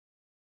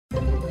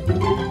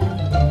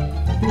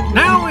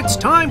it's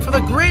time for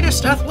the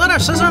greatest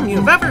athleticism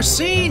you've ever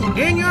seen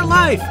in your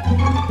life.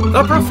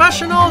 The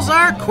professionals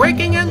are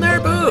quaking in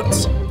their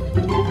boots.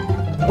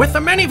 With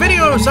the many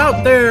videos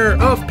out there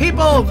of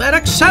people that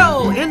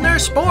excel in their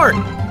sport,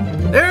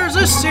 there's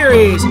a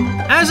series,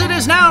 as it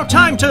is now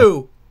time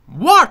to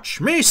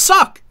Watch Me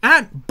Suck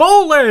at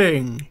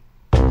Bowling!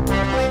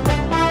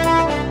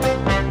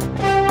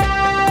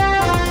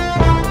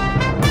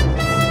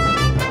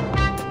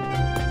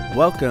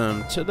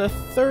 Welcome to the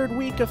third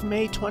week of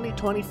May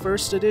 2021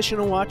 edition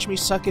of Watch Me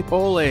Suck at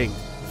Bowling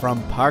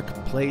from Park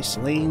Place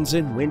Lanes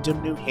in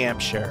Windham, New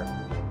Hampshire.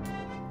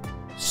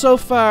 So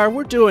far,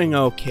 we're doing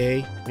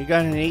okay. We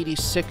got an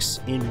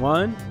 86 in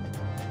 1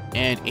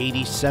 and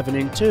 87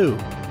 in 2.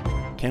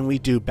 Can we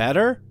do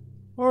better?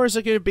 Or is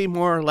it going to be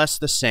more or less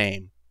the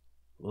same?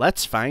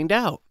 Let's find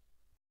out.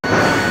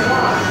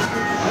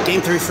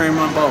 Game 3, frame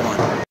 1, ball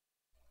 1.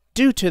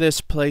 Due to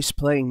this place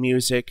playing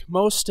music,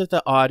 most of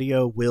the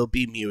audio will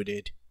be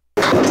muted.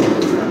 Ball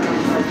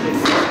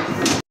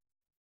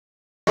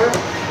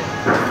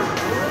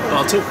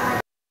 2.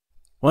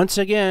 Once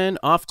again,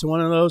 off to one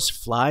of those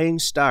flying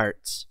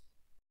starts.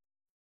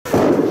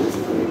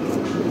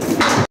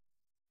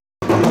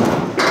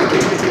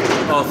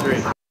 Ball 3.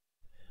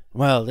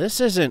 Well,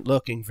 this isn't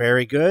looking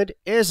very good,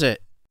 is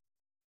it?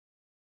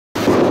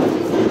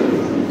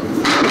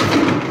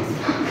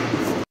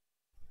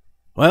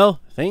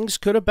 Well, things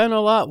could have been a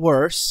lot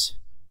worse.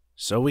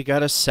 So we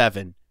got a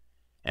 7.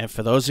 And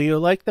for those of you who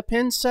like the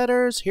pin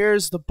setters,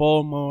 here's the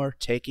Bowlmore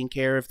taking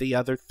care of the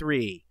other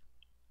 3.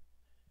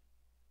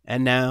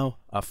 And now,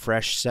 a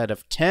fresh set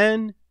of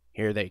 10.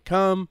 Here they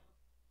come.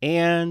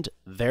 And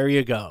there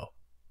you go.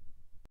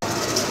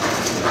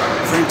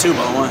 Frame 2,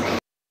 ball 1.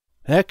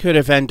 That could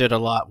have ended a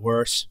lot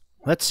worse.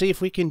 Let's see if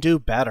we can do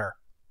better.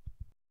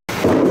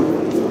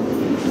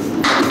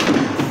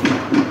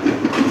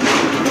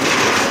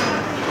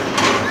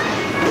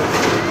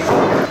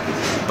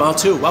 Ball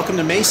 2, welcome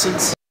to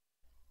Masons.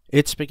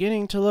 It's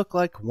beginning to look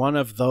like one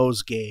of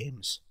those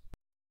games.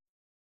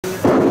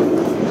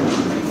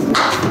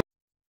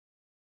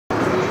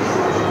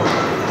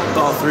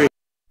 Ball 3.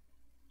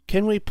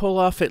 Can we pull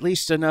off at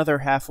least another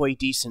halfway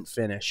decent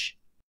finish?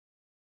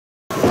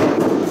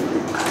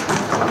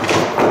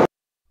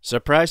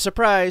 Surprise,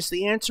 surprise,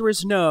 the answer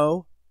is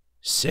no.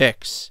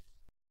 6.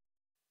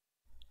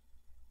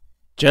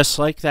 Just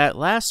like that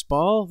last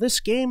ball,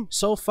 this game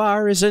so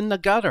far is in the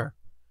gutter.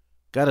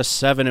 Got a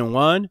 7 in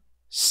 1,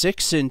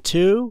 6 in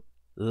 2,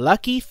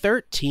 lucky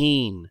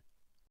 13.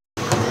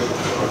 Frame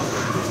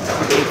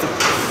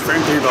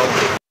 3, ball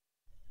 1.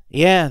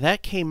 Yeah,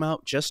 that came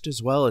out just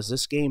as well as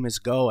this game is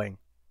going.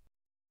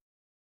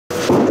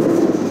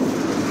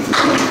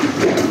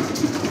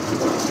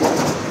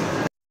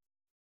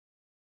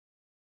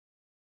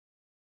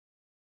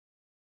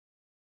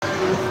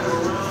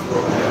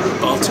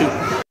 Ball 2.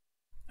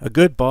 A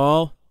good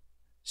ball.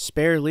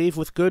 Spare leave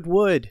with good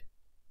wood.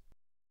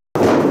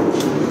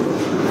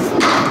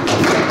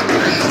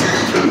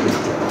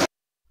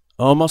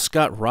 Almost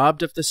got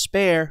robbed of the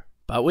spare,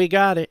 but we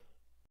got it.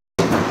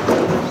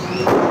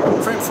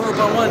 Frame 4,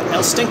 ball 1,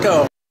 El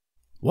Stinko.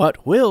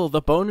 What will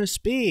the bonus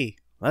be?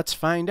 Let's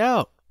find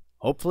out.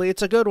 Hopefully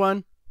it's a good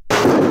one.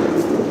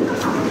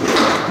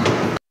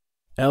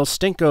 El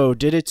Stinko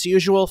did its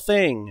usual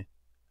thing.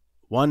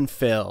 1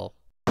 fill.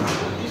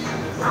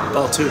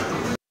 Ball 2.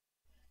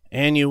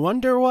 And you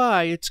wonder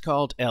why it's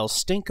called El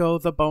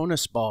Stinko the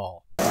bonus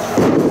ball.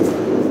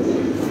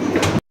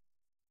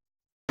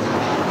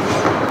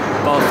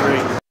 Ball 3.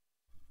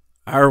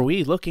 Are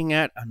we looking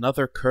at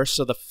another curse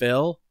of the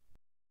fill?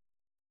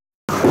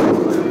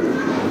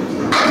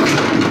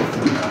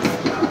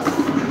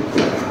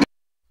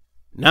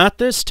 Not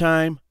this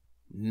time.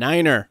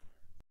 9er.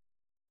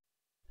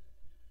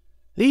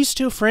 These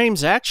 2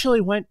 frames actually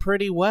went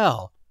pretty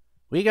well.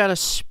 We got a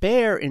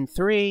spare in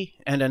 3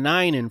 and a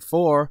 9 in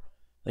 4.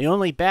 The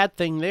only bad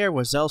thing there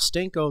was El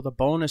Stinko, the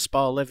bonus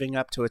ball, living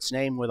up to its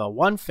name with a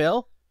 1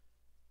 fill.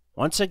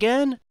 Once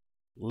again,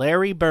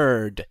 Larry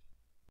Bird.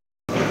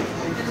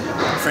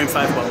 Frame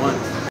 5, ball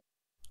 1.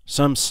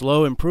 Some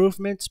slow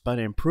improvements, but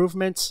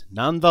improvements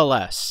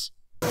nonetheless.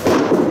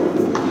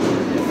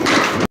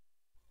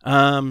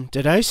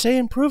 Did I say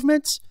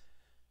improvements?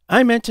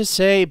 I meant to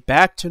say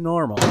back to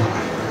normal.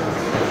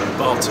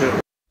 Ball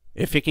 2.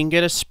 If you can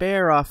get a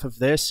spare off of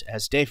this,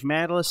 as Dave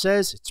Madela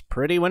says, it's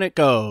pretty when it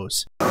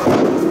goes.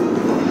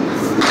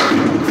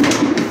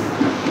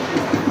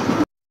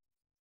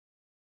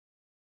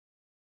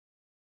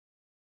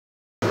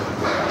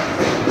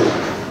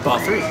 Ball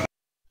 3.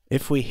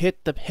 If we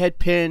hit the head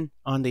pin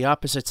on the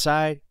opposite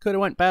side, could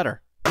have went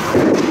better.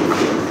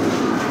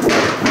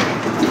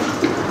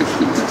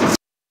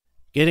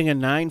 Getting a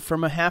 9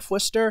 from a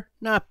half-wister?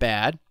 Not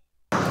bad.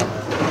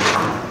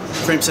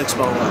 Frame 6,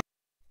 ball 1.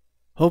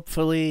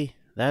 Hopefully,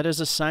 that is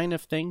a sign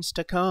of things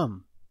to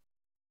come.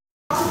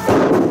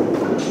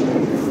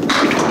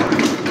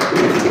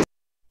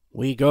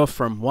 We go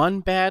from one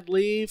bad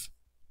leave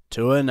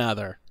to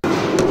another.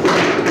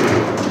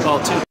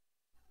 Ball 2.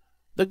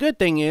 The good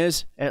thing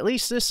is, at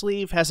least this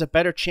leave has a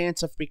better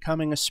chance of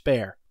becoming a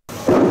spare.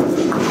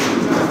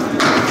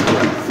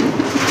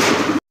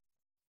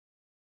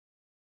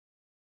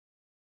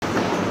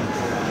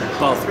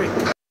 Ball 3.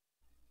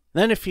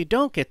 Then if you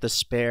don't get the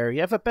spare,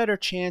 you have a better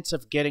chance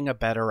of getting a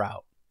better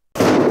out.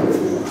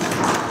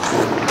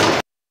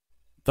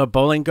 The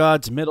bowling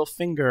god's middle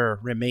finger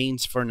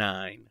remains for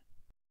 9.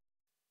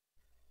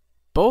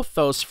 Both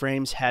those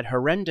frames had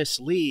horrendous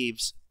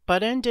leaves,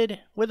 but ended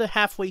with a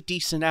halfway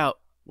decent out,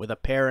 with a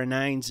pair of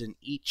 9s in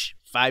each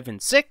 5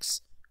 and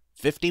 6,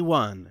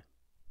 51.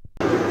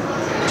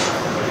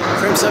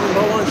 Frame 7,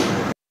 ball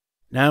 1.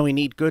 Now we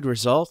need good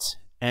results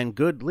and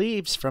good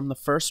leaves from the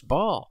first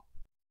ball.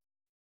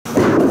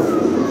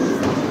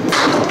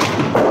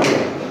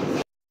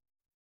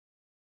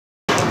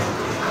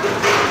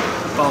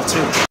 Ball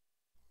 2.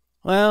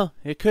 Well,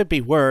 it could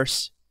be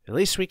worse. At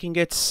least we can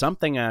get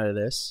something out of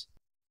this.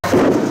 Ball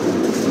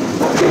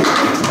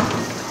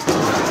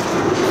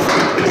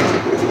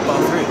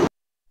 3.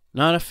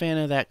 Not a fan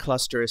of that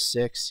cluster of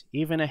 6.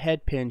 Even a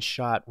headpin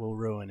shot will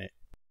ruin it.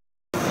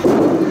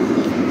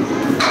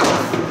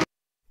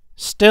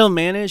 Still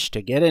managed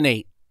to get an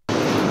 8.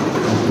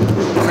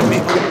 Frame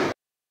 8.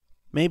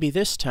 Maybe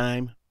this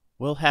time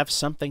we'll have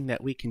something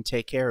that we can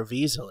take care of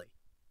easily.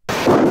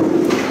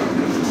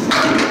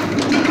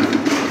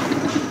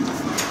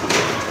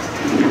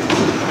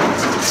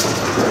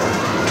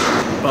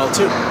 Ball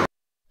 2.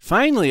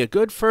 Finally, a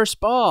good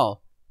first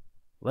ball.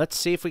 Let's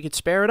see if we can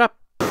spare it up.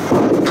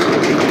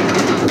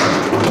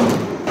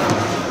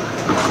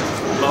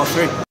 Ball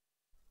 3.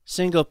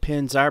 Single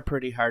pins are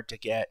pretty hard to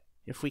get.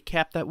 If we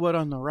capped that wood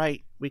on the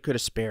right, we could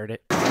have spared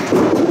it.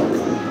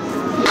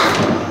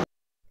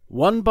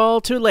 1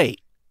 ball too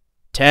late.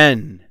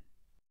 10.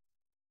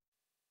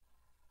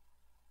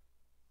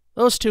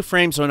 Those 2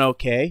 frames went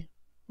okay.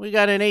 We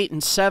got an 8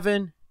 and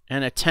 7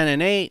 and a 10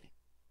 and 8.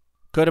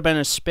 Could have been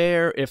a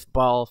spare if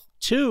ball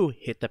 2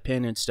 hit the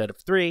pin instead of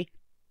 3.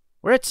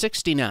 We're at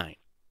 69.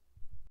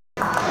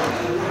 Ball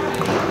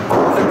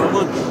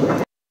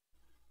 1.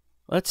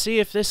 Let's see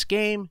if this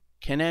game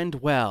can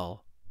end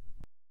well.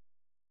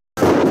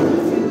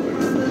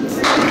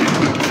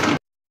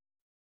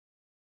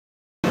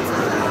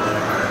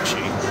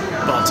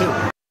 Ball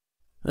 2.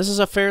 This is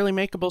a fairly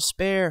makeable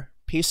spare.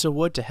 Piece of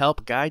wood to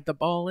help guide the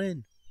ball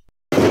in.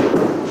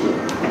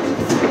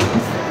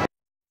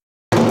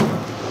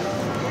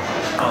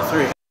 Ball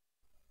 3.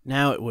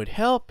 Now it would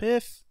help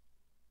if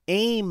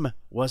aim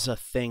was a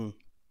thing.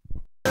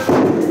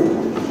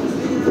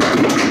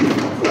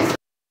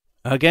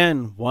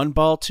 Again, 1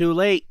 ball too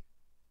late.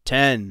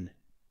 10.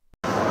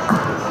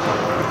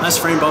 Last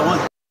frame, ball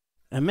 1.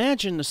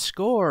 Imagine the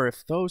score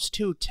if those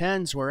 2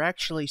 10s were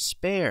actually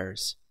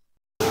spares.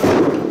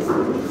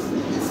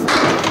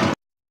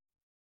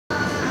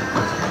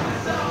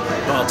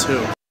 Ball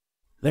 2.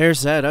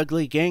 There's that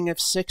ugly gang of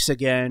 6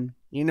 again.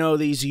 You know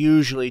these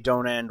usually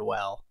don't end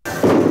well.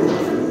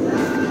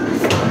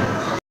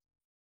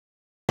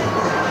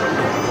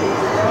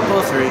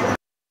 Ball 3.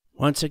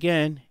 Once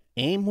again,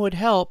 aim would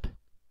help,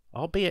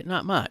 albeit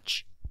not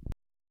much.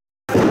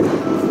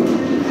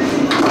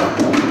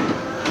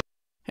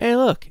 Hey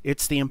look,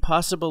 it's the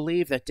impossible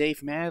leave that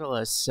Dave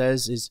MacLeod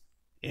says is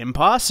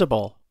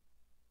impossible.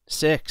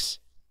 6.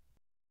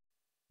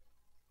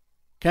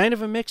 Kind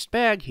of a mixed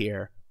bag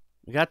here.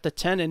 We got the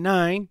 10 and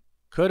 9,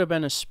 could have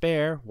been a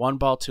spare, 1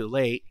 ball too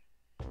late.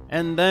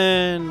 And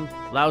then,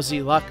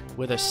 lousy luck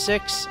with a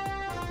 6,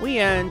 we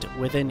end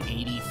with an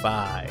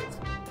 85.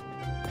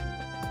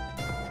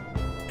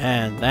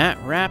 And that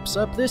wraps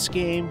up this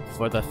game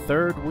for the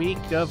 3rd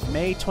week of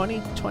May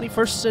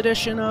 21st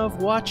edition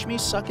of Watch Me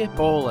Suck at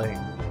Bowling.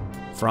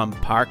 From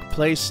Park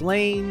Place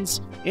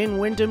Lanes in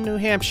Windham, New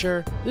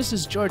Hampshire, this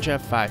is George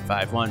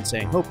F551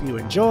 saying hope you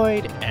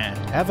enjoyed and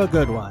have a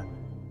good one.